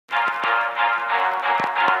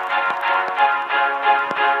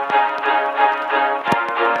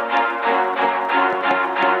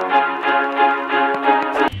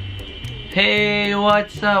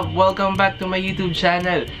what's up? Welcome back to my YouTube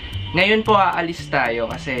channel. Ngayon po aalis tayo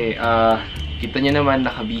kasi kita nyo naman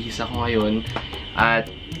nakabihis ako ngayon at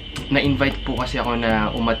na-invite po kasi ako na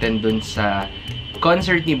umattend dun sa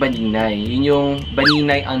concert ni Baninay. Yun yung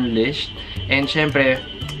Baninay Unleashed. And syempre,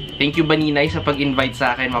 thank you Baninay sa pag-invite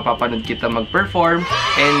sa akin. Mapapanood kita mag-perform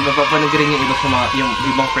and mapapanood rin yung iba sa mga yung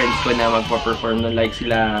ibang friends ko na magpa-perform no, like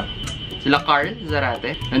sila Karl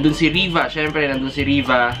Zarate. Nandun si Riva, syempre nandun si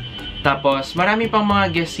Riva. Tapos marami pang mga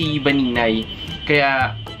guests si Baninay.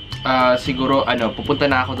 Kaya siguro pupunta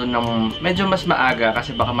na ako doon ng medyo mas maaga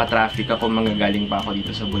kasi baka ma-traffic ako, manggagaling pa ako dito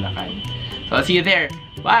sa Bulacan. So I'll see you there.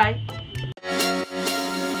 Bye!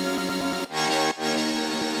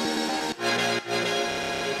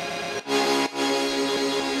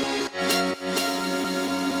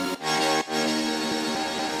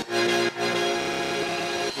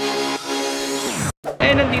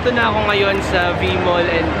 Nandito na ako ngayon sa V-Mall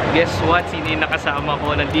and guess what? Sino yung nakasama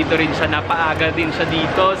ko? Nandito rin siya, napaaga din siya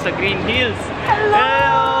dito sa Green Hills.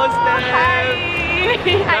 Hello, Steph! Hi!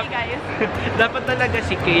 Hi guys! Dapat talaga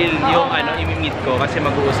si Kale yung imi-meet ko kasi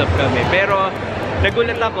mag-uusap kami. Pero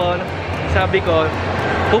nagulat ako, sabi ko,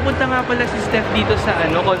 pupunta nga pala si Steph dito sa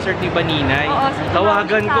concert ni Baninay.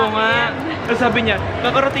 Tawagan ko nga. Sabi niya,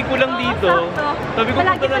 kakarating ko lang dito. Sabi ko,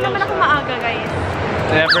 palagi pa naman ako maaga guys.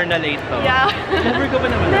 Never na late to. Yeah. Never ka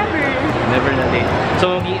ba naman? Never. Never na late.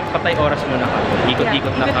 So, patay oras muna kami.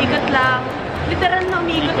 Ikot-ikot na kami. Ikot-ikot lang. Literal na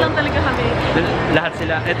umiikot lang talaga kami. Lahat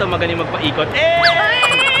sila. Ito, magaling magpaikot.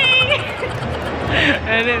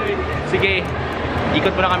 Anyway, sige.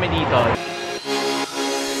 Ikot muna kami dito.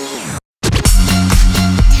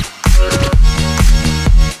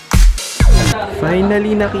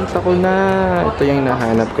 Finally, nakita ko na. Ito yung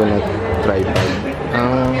nahanap ko na tripod.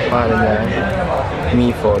 Ang pangalan niya,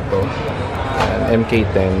 Mi Photo.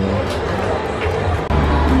 MK10.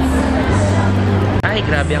 Ay,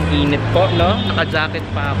 grabe ang init po, no? Naka-jacket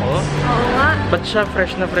pa ako. Oo nga. Ba't siya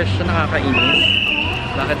fresh na nakakainis?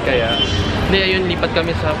 Bakit kaya? Hindi, ayun, lipat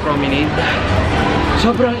kami sa promenade.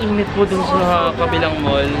 Sobrang init po dun sa kabilang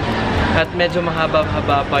mall. At medyo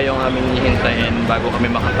mahaba-haba pa yung aming hihintayin bago kami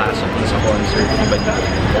makapasok dun sa concert.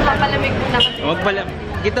 Papalamig muna kasi.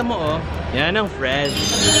 Kita mo, oh. Yan ang fresh.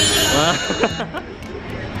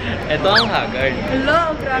 Ito ang haggard.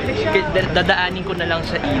 Hello, grabe siya. Dadaanin ko na lang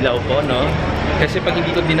sa ilaw po, no? Kasi pag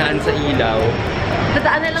hindi ko dinaan sa ilaw,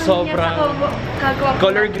 dadaan na lang sobrang niya sa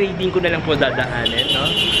color grading ko na lang po dadaanin, no?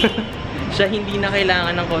 Siya hindi na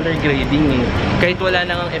kailangan ng color grading eh. Kahit wala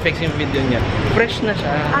nang effects yung video niya. Fresh na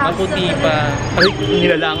siya. Maputi pa. Ay,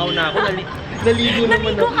 nilalangaw na ako. Naligo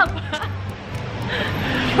naman ako. Naligo ka pa?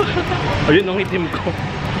 Ayun ang itim ko.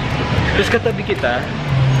 Tapos katabi kita,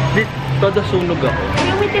 todo sunog ako.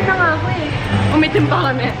 Ay, umitim na nga ako eh. Umitim pa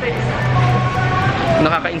kami.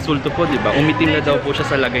 Nakaka-insulto po, di ba? Umitim na daw po siya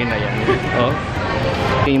sa lagay na yan. Oh.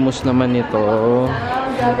 Famous naman ito.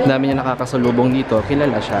 Dami niya nakakasalubong dito.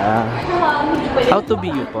 Kilala siya. How to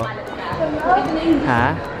be you po?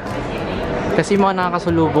 Ha? Kasi mga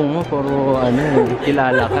nakakasalubong mo, puro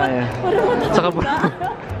kilala ka eh. Saka po.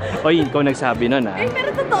 Oy, ikaw nagsabi nun ah. Eh,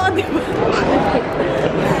 pero totoo, di ba?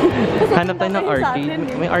 Hanap tayo ng arcade.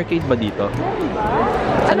 May arcade ba dito?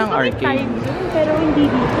 Saan ang arcade? Pero hindi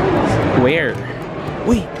dito. Where?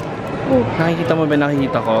 Uy! Nakikita mo ba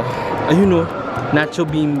nakikita ko? Ayun oh. Nacho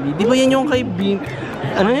Bimbi. Di ba yan yung kay Bimbi?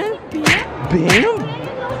 Ano yan? Bim?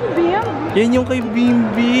 Yan yung kay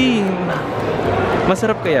Bimbi.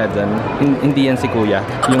 Masarap kaya dyan? Hindi yan si Kuya.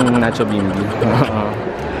 Yung Nacho Bimbi.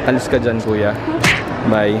 Alis ka dyan, Kuya.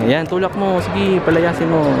 Bye. Ayan, tulak mo. Sige, palayasin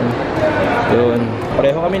mo. Yun.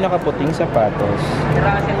 Pareho kami nakaputing sapatos.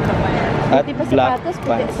 At black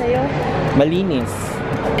pants. Malinis.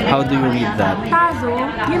 How do you read that? Tazo?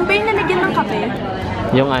 Yun ba yung lalagyan ng kape?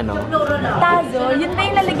 Yung ano? Tazo? Yun ba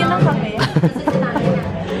yung lalagyan ng kape?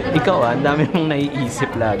 Ikaw ang dami mong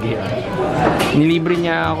naiisip lagi Nilibre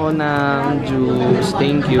niya ako ng juice.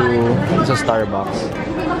 Thank you. Sa Starbucks.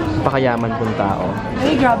 Pakayaman pong tao.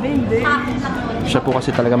 Ay, grabe, hindi. Siya po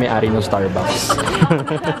kasi talaga may-ari ng Starbucks.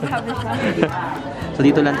 So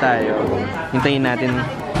dito lang tayo. Hintayin natin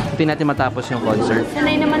matapos yung concert.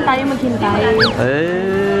 Sanay naman tayo maghintay.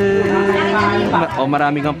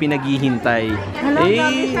 Marami kang pinaghihintay.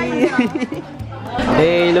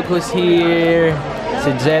 Hey, look who's here. Si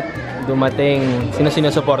Jet dumating. Sino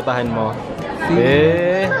sinusuportahan mo?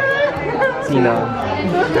 Sino?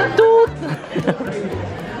 Toot!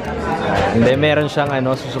 Hindi, meron siyang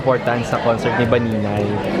susuportahan sa concert ni Baninay.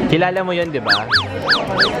 Kilala mo yun, di ba?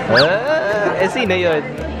 Sino yun?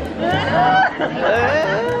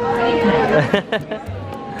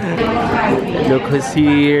 Look who's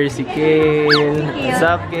here, si Kale. What's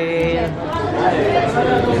up, Kale?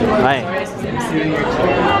 Hi.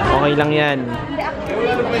 Okay lang yan.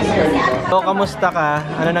 So, kamusta ka?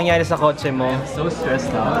 Ano nangyari sa kotse mo? So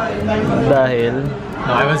stressed out. Dahil?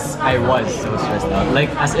 No, I was so stressed out. Like,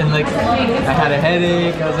 as in, like, I had a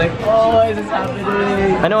headache. I was like, oh, why is this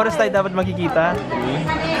happening? Ano oras tayo dapat magkikita?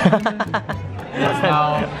 It's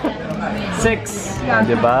now 6.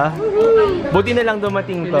 Diba? Buti na lang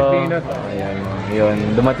dumating to. Ayan, yun.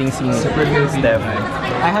 Dumating si Steph.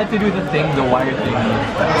 I had to do the thing, the wire thing.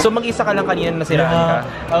 So mag-isa ka lang kanina nasiraan ka?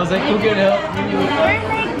 I was like, who can help me?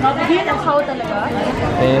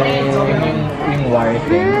 Yung wire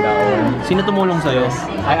thing, that one. Sino tumulong sa'yo?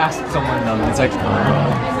 I asked someone now. It's like,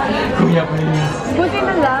 kuya, please. Buti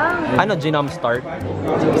na lang. Ano, Genome Start?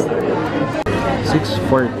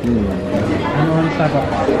 6:14.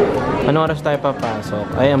 Ano oras tayo papasok?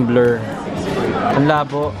 Ay, ang blur. Ang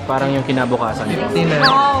labo, parang yung kinabukasan ko.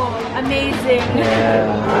 Wow, amazing. Yeah.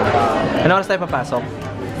 Ano oras tayo papasok?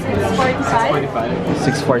 45?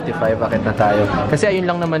 6:45, bakit na tayo? Kasi ayun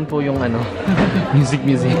lang naman po yung ano, music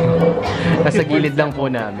museum. Nasa gilid lang po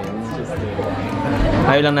namin.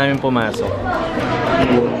 Ayaw lang namin pumasok.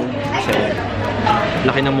 Kasi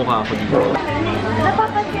laki ng mukha ako dito.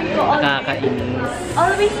 Napapansin ko, Nakakainis.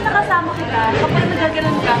 always nakasama kita. Kapag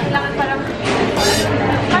nagaganon ka, kailangan parang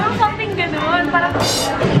something ganon. Parang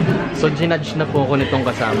So, ginudge na po ako nitong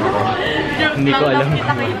kasama ko. Hindi ko alam.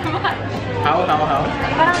 Kita kayo naman. How? Parang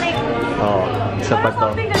like, Oo, isa pa parang to.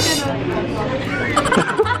 something na ganon.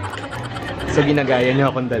 So, ginagaya niyo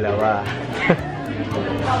akong dalawa.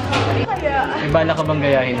 Kaya, May bala ka bang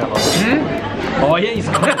gayahin ako? Oo, yan isa.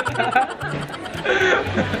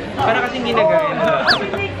 Para kasing ginagaya na.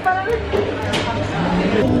 like, parang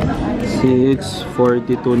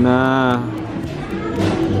 6:42 na.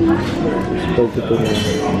 6:42 na.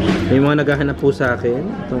 May mga naghahanap po sa akin.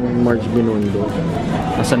 Itong March Binondo.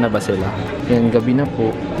 Nasaan na ba sila? Yan, gabi na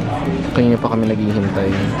po. Kanina pa kami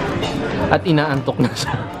naghihintay. At inaantok na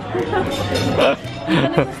siya.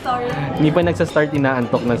 Hindi pa nagsa-start,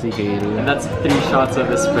 inaantok na si Kale. And that's 3 shots of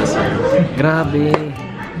espresso. Grabe.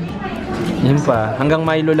 Yun pa. Hanggang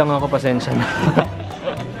Milo lang ako, pasensya na.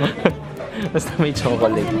 Basta may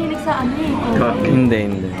chocolate. Namilig sa ano eh.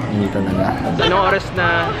 Hindi. Hindi talaga. Anong oras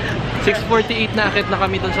na? 6:48 na akit na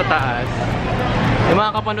kami dun sa taas. Yung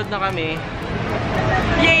mga kapanood na kami.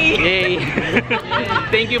 Yay! Yay!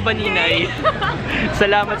 Thank you, Baninay.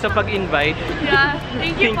 Salamat sa pag-invite. Yeah,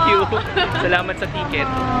 thank you po. Salamat sa ticket.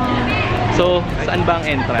 So, saan ba ang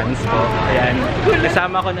entrance ko? Ayan.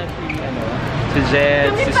 Kasama ko na si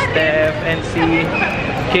Jed, si Steph, and si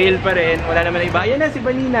Kale pa rin. Wala naman na iba. Ayan na si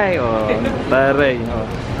Baninay. Oh, taray. Oh,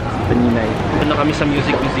 Baninay. Ano kami sa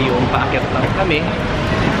Music Museum. Paakyat lang kami.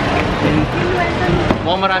 And,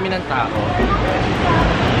 mukhang marami ng tao.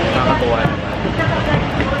 Nakakatuwa naman.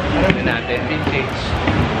 Ano natin? Vintage.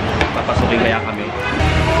 Papasukin kaya kami.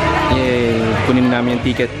 Yay! Kunin namin yung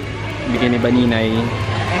ticket. Bigyan ni Baninay.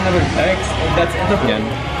 That's Yan.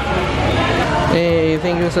 Hey,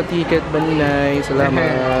 thank you sa ticket, Baninay.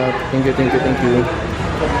 Salamat. Thank you.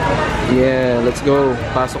 Yeah, let's go.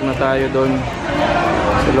 Pasok na tayo doon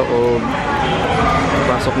sa loob.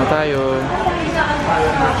 Pasok na tayo.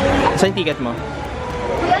 Saan yung ticket mo?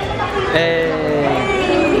 Hey,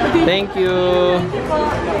 thank you.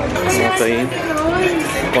 Okay.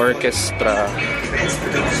 Orchestra.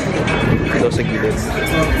 Ito sa gilid.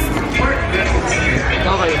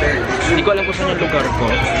 Okay. Hindi ko alam kung saan yung lugar ko.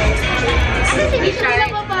 Saan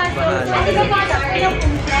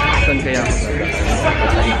kaya ako?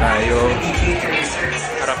 Saan tayo?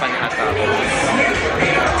 Harapan ata ako.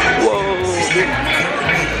 Wow!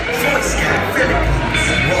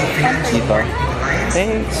 Dito.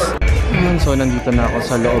 Thanks! So, nandito na ako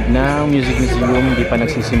sa loob ng Music Museum. Hindi pa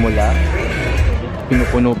nagsisimula.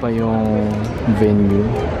 Pinupuno pa yung venue.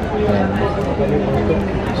 Ayan.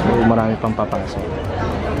 So, marami pang papasok.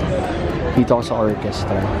 Dito ako sa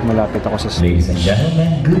orchestra. Malapit ako sa stage. Ladies and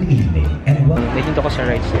gentlemen, good evening and welcome. Dito ako sa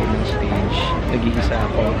right side ng stage. Nag-iisa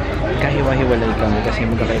ako. Kahiwa-hiwalay kami kasi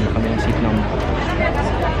magkakaiba kami ng seat number.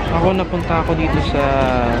 Ako napunta ako dito sa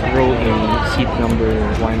row A, seat number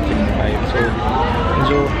 135. So,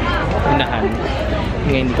 medyo unahan.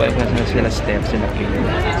 Ngayon hindi ko alam na sila Steph, sila Kale,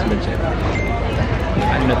 sila Jet.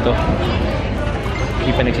 Ano na to?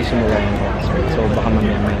 Hindi pa nagsisimula yung concert. So, baka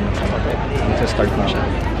mamaya makakapit. Magsa-start na siya.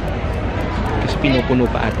 Kasi pinupuno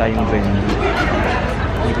pa ata yung venue.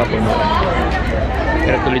 Hindi pa puno.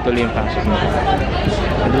 Pero tuloy-tuloy yung pasok na.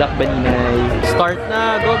 Good luck, Baninay. Start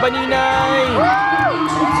na! Go, Baninay!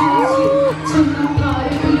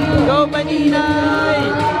 Go, Baninay!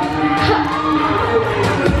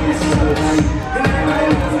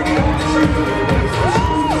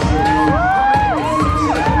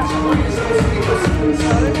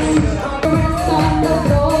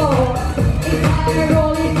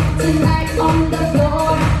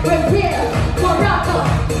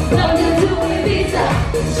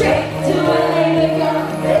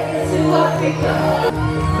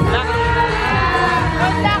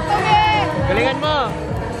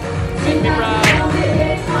 Make me proud.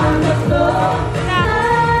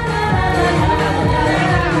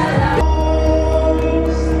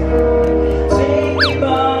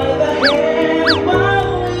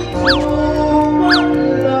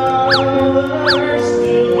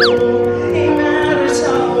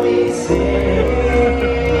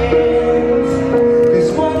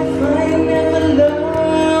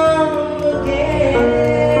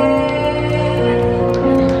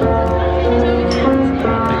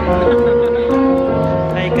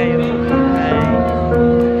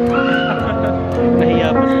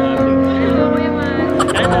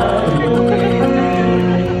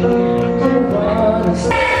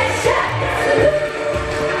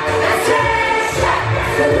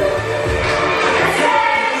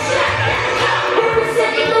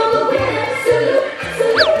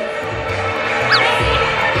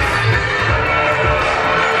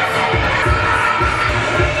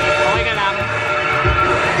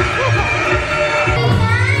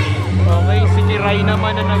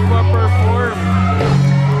 Naman na nagpa-perform.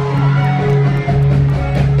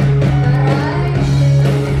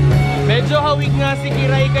 Medyo hawig nga si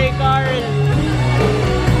Kiray kay Karl.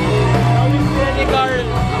 Hawig siya ni Karl.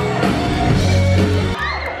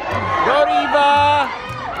 Go Riva!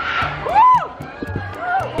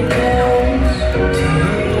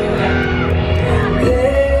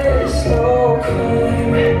 There's no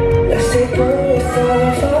crime. Let's take both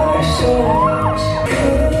of our souls.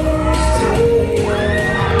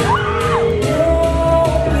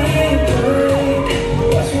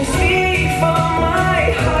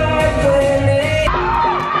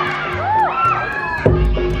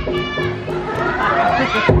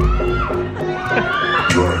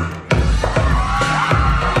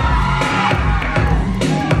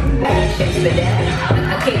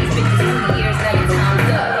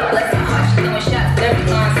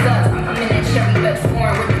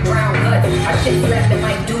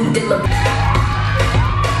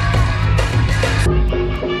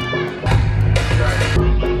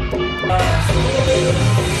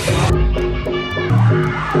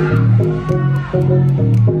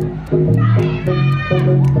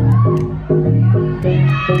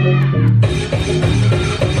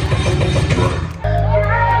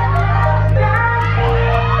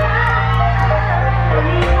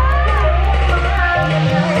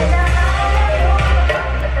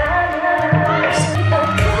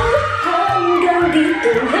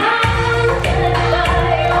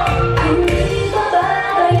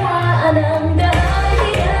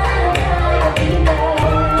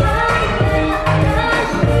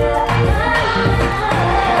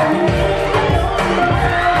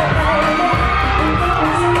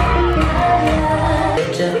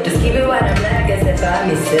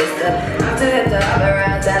 I'm too hip to hop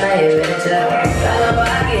around town, I ain't rich up. Got a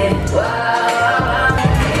pocket, wow.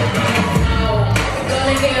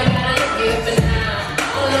 Gonna get a better look for now.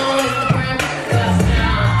 All on Instagram, plus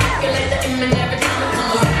now. Feel like the image every time I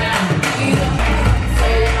come around. You don't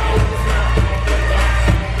say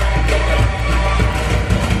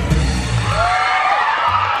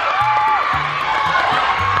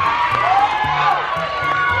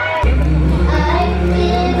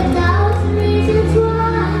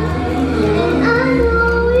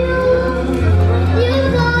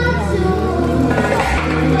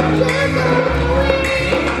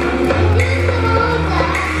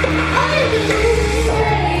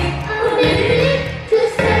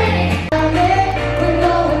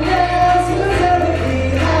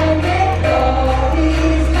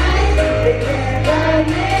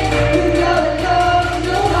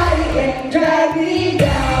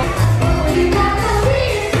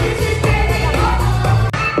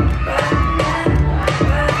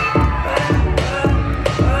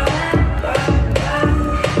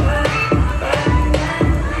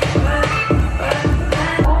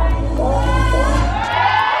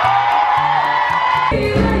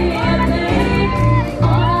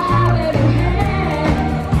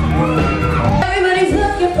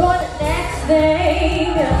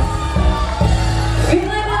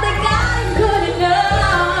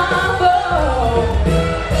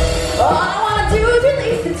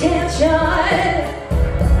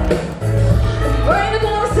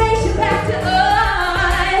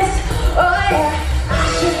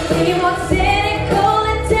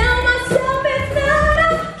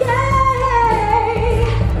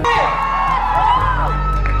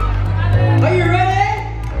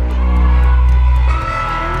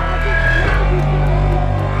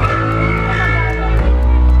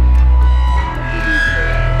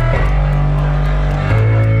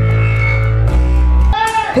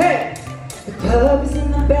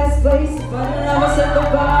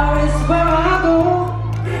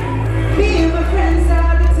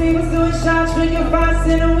shots, drinking fast,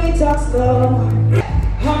 and we talk slow.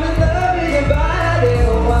 I'm in love with your body,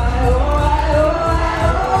 oh why, oh why, oh why,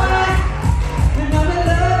 oh why. And I'm in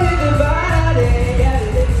love with your body, yeah,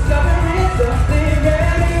 discovering something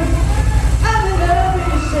brand new. I'm in love with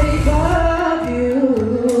the shape of you.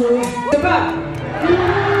 Goodbye.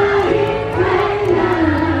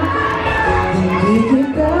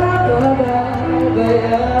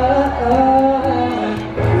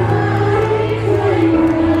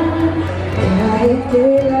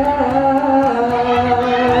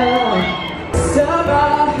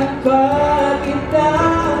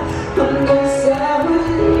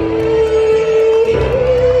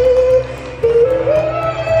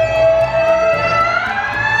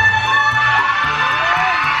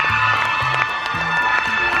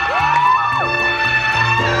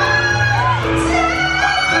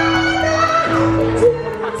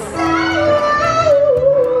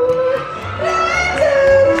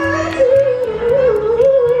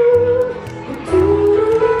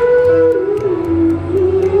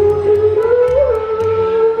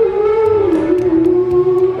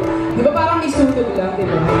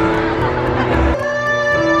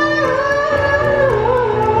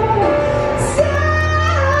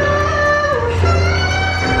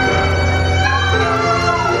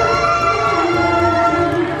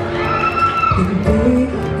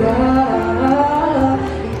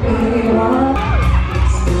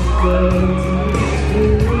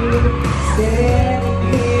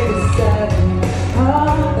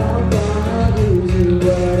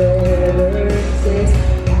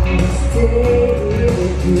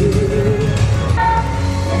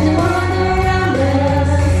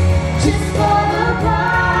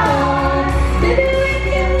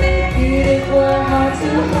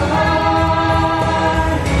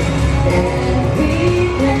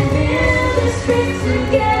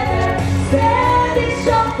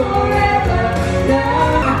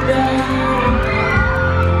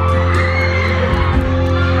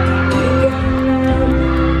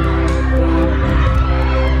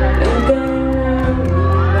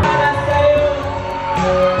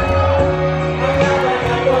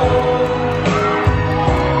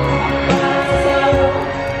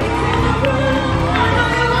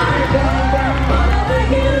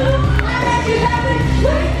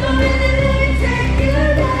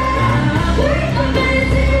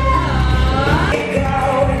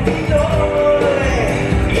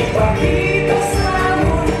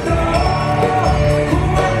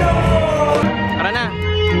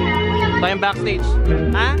 Backstage.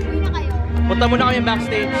 Ha? Punta muna kami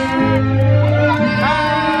backstage.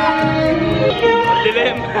 Hi!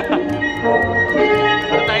 Dilim.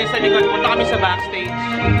 Punta tayo sa likod. Punta kami sa backstage.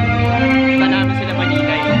 Punta namin sila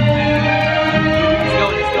Baninay. Let's go,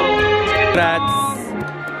 let's go. Congrats.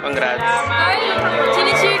 Congrats. Ay,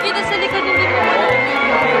 sinicheer kita sa likod ng dito.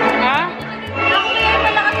 Ha? Ako kaya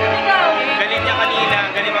malakas na ikaw. Galing niya kanina.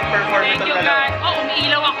 Galing mag-perform ito talaga. Oh,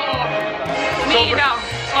 umiilaw ako. Umiilaw.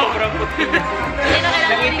 Sobrang puti.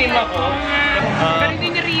 Nangitim ako. Galing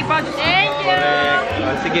din ni Riva. Thank you.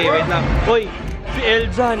 Sige, wait lang. Hoy, si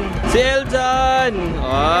Eljan. Si Eljan.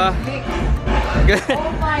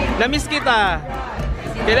 Namiss kita.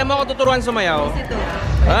 Kailan mo ako tuturuan sumayaw?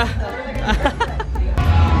 Ha?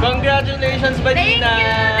 Congratulations, Baninay.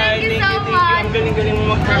 Thank you so much. Ang galing-galing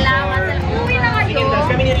mo mag-perform. Salamat. Uwi na kayo. Sige, tapos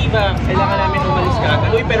kami ni Riva. Kailangan namin umalis ka.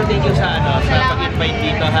 Uy, pero thank you sa pag-invite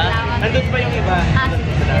dito, ha? Nandun pa yung iba.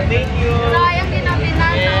 Thank you. Sayang din namin na.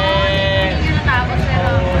 Hindi nyo natapos,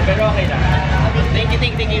 pero okay lang.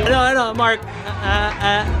 Thank you. Ano, Mark?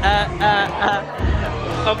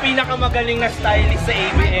 Ang pinakamagaling na stylist sa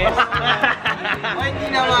ABS. Hindi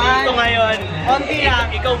naman. Ito ngayon. Konti lang.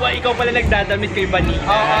 Ikaw pala nagdadamit kay Baninay.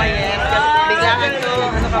 Oo, yes. Biglaan to.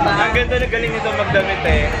 Ano ka ba? Ang ganda na galing nito magdamit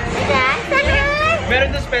eh.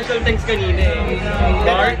 Meron na special thanks kanina eh.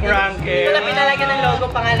 Mark Rankel. Ito na pinalagyan ng logo,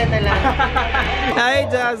 pangalan na lang. Hi,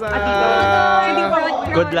 Jaza!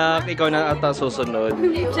 Good luck. Ikaw na ata susunod.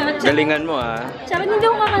 Galingan mo ah. Sabi hindi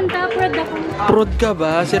ako kakanta, proud ako. Proud ka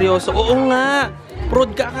ba? Seryoso? Oo nga!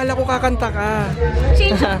 Proud ka. Akala ko kakanta ka.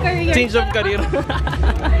 Change of career. Change of career.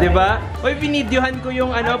 Diba? Uy, pinidyohan ko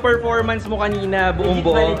yung performance mo kanina, buong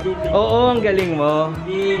buo. Oo, ang galing mo.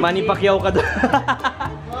 Manny Pacquiao ka doon.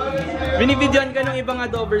 Binibidyohan ka ng ibang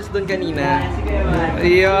adobers doon kanina.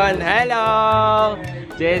 Ayun. Hello!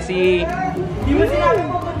 Jessie. Di mo sinabi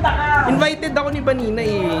pupunta ka. Invited ako ni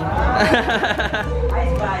Baninay eh.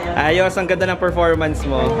 Ayos, ang ganda ng performance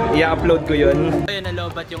mo. I-upload ko yun. Ayun,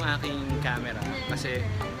 nalobat yung aking camera. Kasi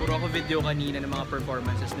puro ako video kanina ng mga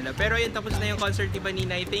performances nila. Pero ayun, tapos na yung concert ni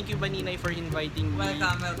Baninay. Thank you, Baninay, for inviting me.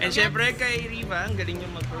 Welcome. And syempre kay Riva, ang galing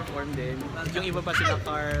yung mag-perform din. Yung iba pa sila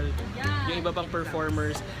Karl, yung iba pang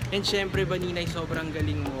performers. And syempre, Baninay, sobrang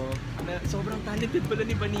galing mo. Sobrang talented pala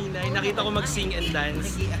ni Baninay. Nakita ko mag-sing and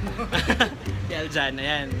dance. Si Aljana,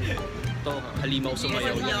 yan. Ito, halimaw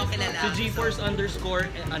sumayaw. Hindi ako kilala. Si GeForce _ Eljon.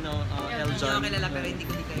 Hindi ako kilala pero hindi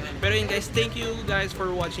ko kayo. Pero yun guys, thank you guys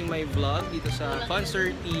for watching my vlog dito sa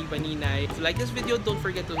concert ni Baninay. If you like this video, don't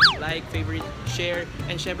forget to like, favorite, share,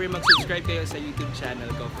 and syempre mag-subscribe kayo sa YouTube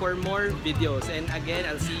channel ko for more videos. And again,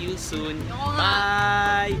 I'll see you soon.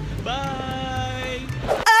 Bye! Bye!